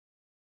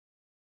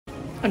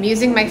I'm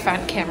using my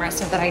front camera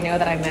so that I know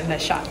that I'm in the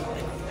shot.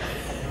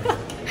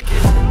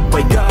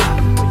 Wake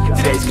up,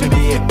 today's gonna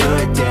be a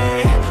good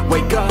day.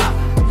 Wake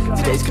up,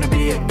 today's gonna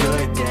be a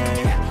good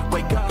day.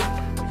 Wake up,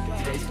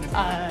 today's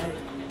gonna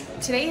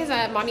be Today is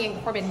a Mommy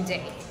and Corbin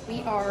day.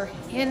 We are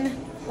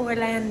in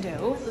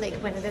Orlando, Lake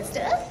Buena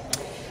Vista.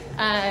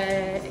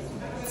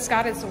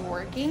 Scott is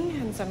working,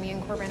 and so me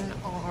and Corbin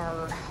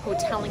are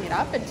hoteling it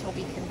up until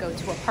we can go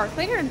to a park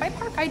later. And by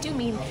park, I do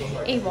mean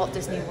a Walt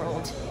Disney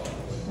World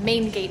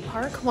main gate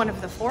park, one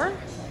of the 4.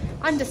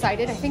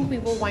 Undecided. I think we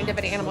will wind up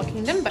at Animal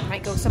Kingdom, but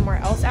might go somewhere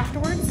else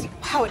afterwards.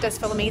 Wow, it does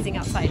feel amazing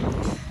outside.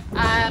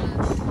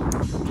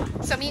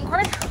 So me and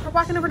Corbin are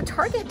walking over to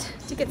Target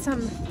to get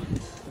some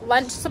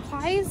lunch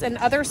supplies and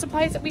other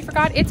supplies that we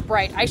forgot. It's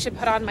bright. I should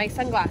put on my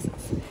sunglasses.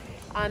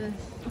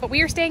 But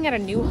we are staying at a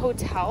new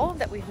hotel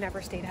that we've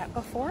never stayed at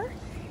before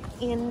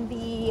in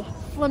the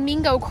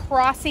Flamingo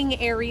Crossing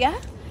area.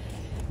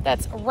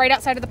 That's right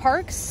outside of the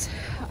parks.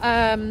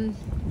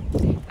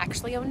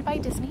 Actually owned by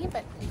Disney,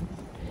 but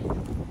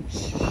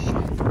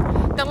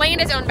the land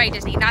is owned by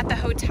Disney, not the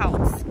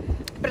hotels.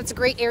 But it's a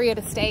great area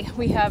to stay.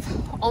 We have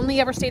only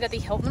ever stayed at the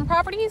Hilton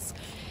properties,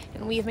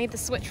 and we have made the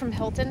switch from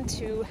Hilton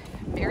to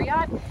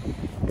Marriott.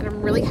 And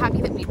I'm really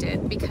happy that we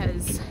did,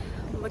 because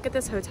look at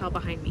this hotel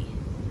behind me.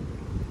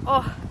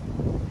 Oh,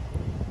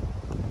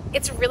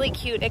 it's really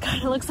cute. It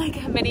kind of looks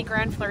like a mini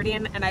Grand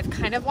Floridian, and I've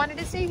kind of wanted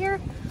to stay here,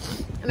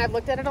 and I've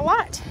looked at it a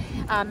lot,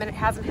 and it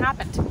hasn't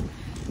happened,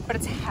 but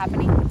it's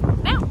happening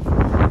now.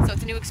 So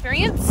it's a new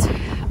experience,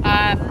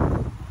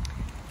 and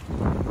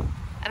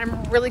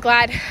I'm really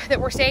glad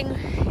that we're staying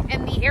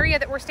in the area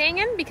that we're staying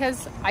in,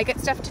 because I get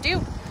stuff to do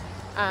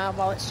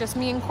while it's just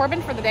me and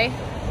Corbin for the day,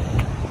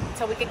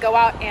 so we could go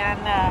out and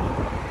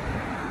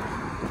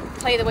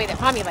play the way that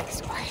Mommy likes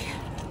to play.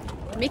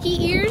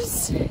 Mickey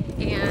ears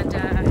and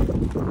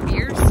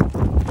beers.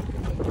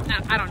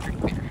 I don't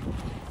drink beer,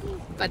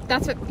 but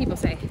that's what people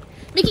say.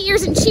 Mickey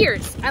ears and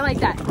cheers. I like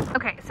that.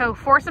 Okay, so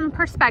for some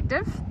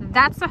perspective,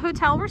 that's the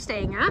hotel we're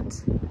staying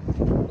at.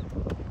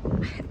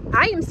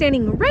 I am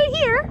standing right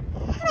here.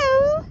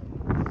 Hello.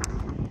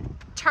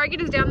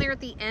 Target is down there at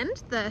the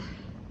end, the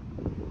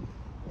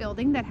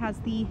building that has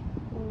the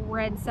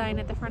red sign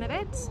at the front of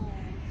it.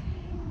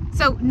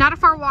 So not a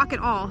far walk at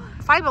all.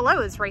 Five Below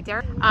is right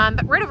there.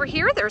 But right over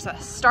here, there's a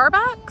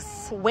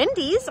Starbucks,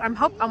 Wendy's. I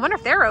wonder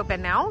if they're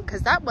open now,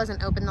 because that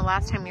wasn't open the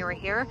last time we were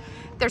here.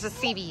 There's a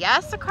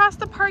CVS across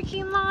the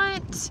parking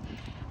lot,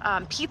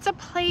 pizza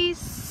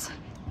place.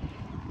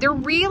 They're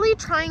really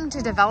trying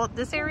to develop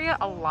this area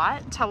a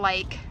lot to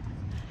like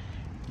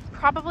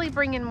probably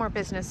bring in more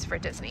business for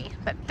Disney.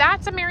 But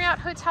that's a Marriott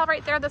hotel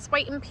right there, this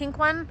white and pink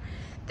one.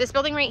 This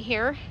building right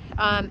here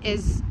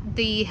is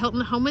the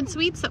Hilton Homewood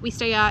Suites that we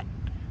stayed at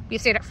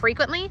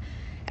frequently.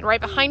 And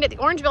right behind it, the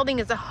orange building,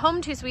 is the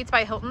Home 2 Suites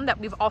by Hilton that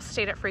we've also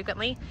stayed at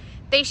frequently.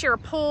 They share a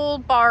pool,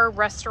 bar,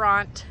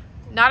 restaurant.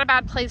 Not a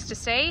bad place to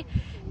stay.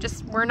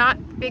 Just we're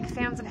not big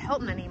fans of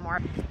Hilton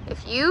anymore.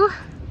 If you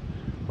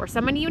or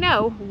someone you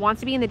know wants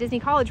to be in the Disney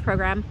College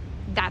program,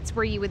 that's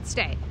where you would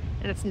stay.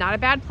 And it's not a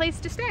bad place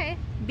to stay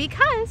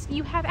because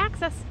you have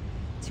access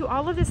to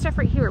all of this stuff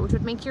right here, which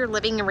would make your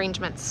living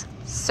arrangements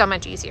so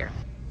much easier.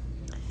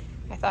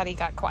 I thought he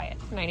got quiet,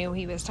 and I knew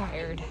he was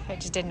tired. I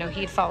just didn't know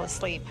he'd fall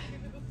asleep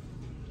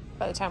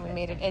by the time we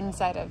made it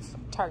inside of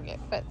Target.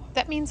 But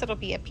that means it'll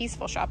be a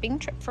peaceful shopping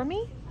trip for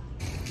me.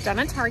 Done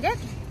at Target.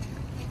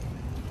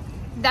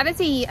 That is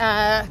a,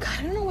 I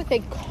don't know what they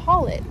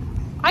call it.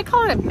 I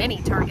call it a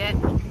mini Target.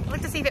 I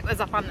looked to see if it was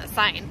up on the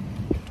sign.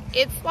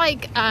 It's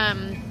like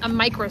a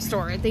micro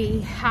store.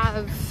 They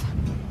have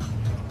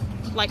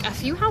like a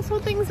few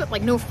household things, but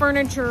like no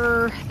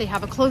furniture. They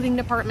have a clothing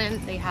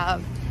department. They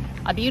have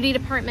a beauty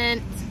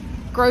department,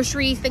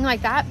 grocery, thing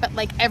like that, but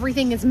like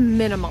everything is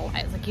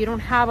minimalized. Like you don't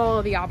have all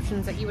of the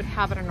options that you would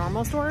have at a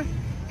normal store.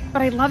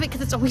 But I love it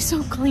because it's always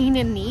so clean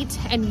and neat,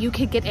 and you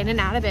could get in and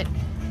out of it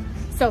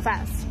so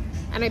fast.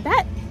 And I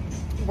bet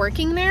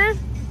working there,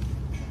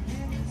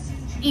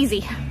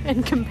 easy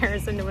in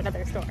comparison to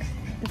another store.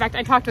 In fact,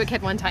 I talked to a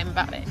kid one time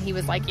about it, and he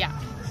was like, yeah,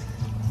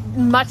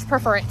 much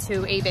prefer it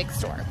to a big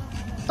store.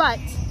 But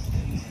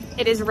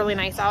it is really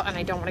nice out, and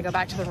I don't want to go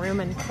back to the room,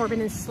 and Corbin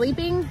is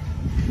sleeping.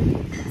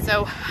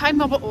 So I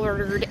mobile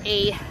ordered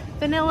a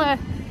vanilla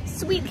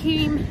sweet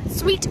cream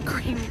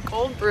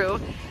cold brew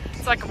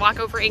so I can walk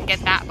over and get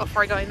that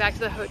before going back to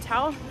the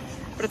hotel.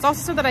 But it's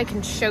also so that I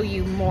can show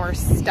you more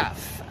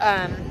stuff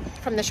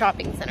from the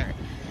shopping center.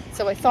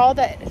 So I saw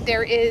that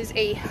there is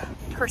a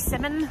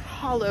Persimmon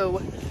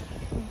Hollow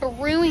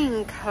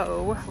Brewing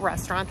Co.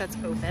 restaurant that's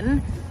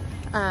open.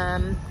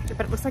 But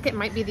it looks like it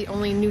might be the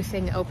only new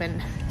thing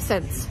open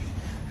since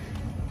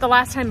the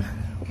last time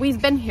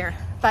we've been here.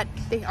 But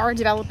they are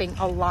developing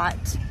a lot.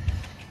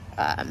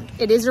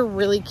 It is a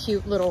really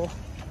cute little,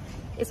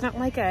 it's not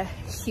like a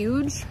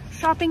huge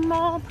shopping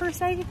mall per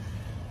se,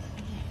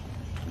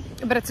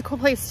 but it's a cool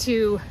place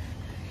to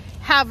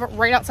have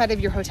right outside of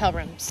your hotel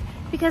rooms.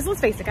 Because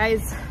let's face it,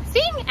 guys,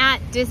 staying at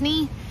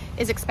Disney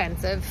is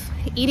expensive.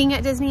 Eating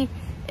at Disney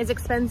is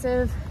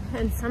expensive.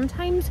 And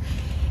sometimes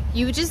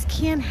You just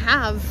can't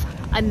have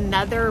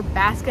another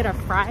basket of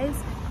fries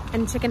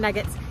and chicken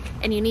nuggets,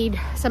 and you need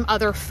some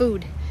other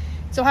food.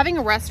 So having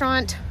a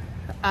restaurant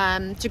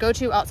to go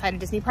to outside of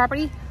Disney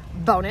property,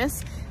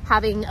 bonus.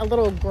 Having a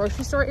little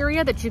grocery store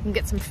area that you can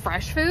get some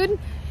fresh food,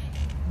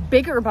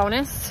 bigger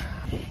bonus.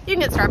 You can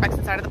get Starbucks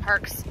inside of the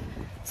parks.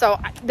 So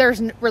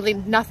there's really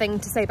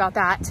nothing to say about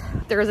that.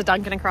 There is a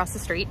Dunkin' across the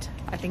street.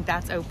 I think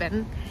that's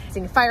open.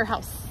 Seeing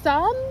Firehouse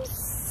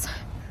Subs.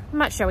 I'm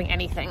not showing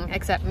anything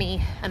except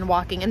me and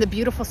walking and the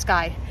beautiful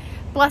sky.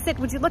 Blessed,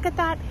 would you look at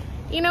that?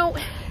 You know,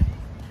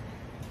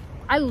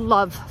 I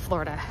love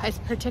Florida. I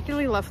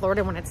particularly love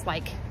Florida when it's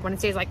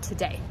days like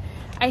today.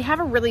 I have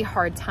a really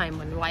hard time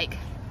when like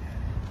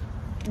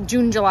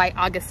June, July,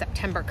 August,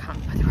 September come,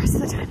 but the rest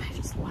of the time I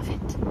just love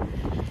it.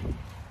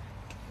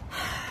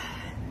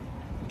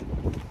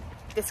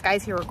 The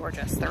skies here are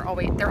gorgeous. They're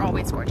always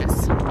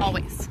gorgeous.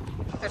 Always.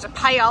 There's a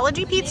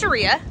Pieology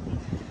Pizzeria.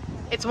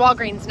 It's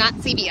Walgreens, not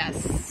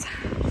CVS.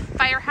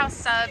 Firehouse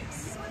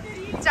Subs,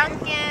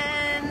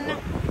 Dunkin',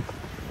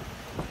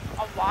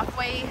 a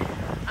walkway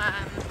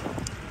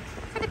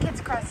for the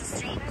kids across the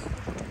street.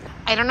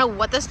 I don't know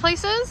what this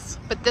place is,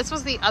 but this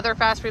was the other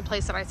fast food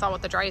place that I saw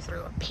with the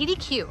drive-thru.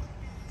 PDQ,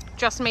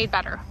 just made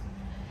better.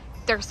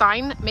 Their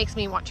sign makes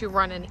me want to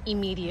run in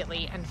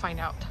immediately and find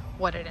out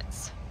what it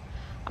is.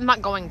 I'm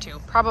not going to,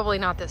 probably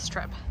not this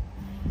trip,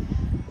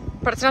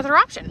 but it's another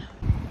option.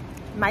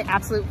 My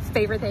absolute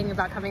favorite thing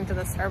about coming to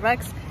the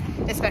Starbucks,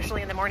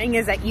 especially in the morning,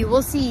 is that you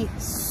will see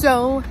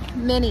so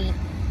many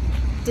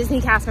Disney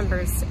cast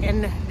members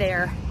in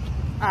their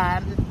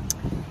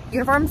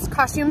uniforms,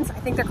 costumes. I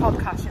think they're called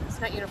costumes,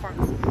 not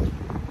uniforms.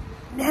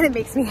 Man, it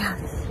makes me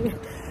happy.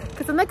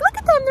 Because I'm like, look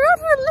at them, they're out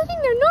here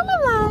living their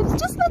normal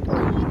lives, just like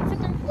me.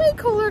 Except they're way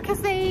cooler because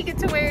they get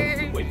to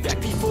wear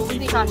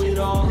Disney costumes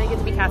and they get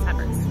to be cast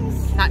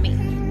members, not me.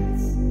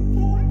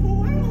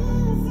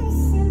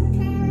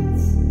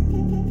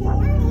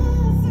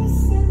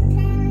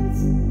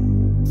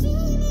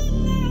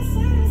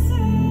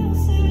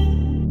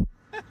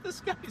 This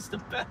guy's the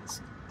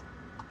best.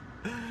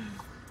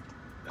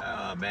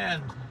 Oh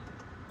man,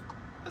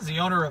 as the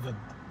owner of a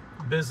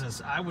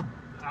business, I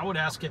would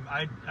ask him.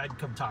 I'd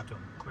come talk to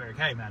him. Like,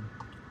 hey man,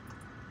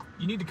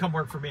 you need to come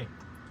work for me.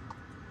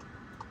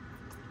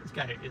 This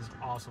guy is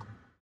awesome.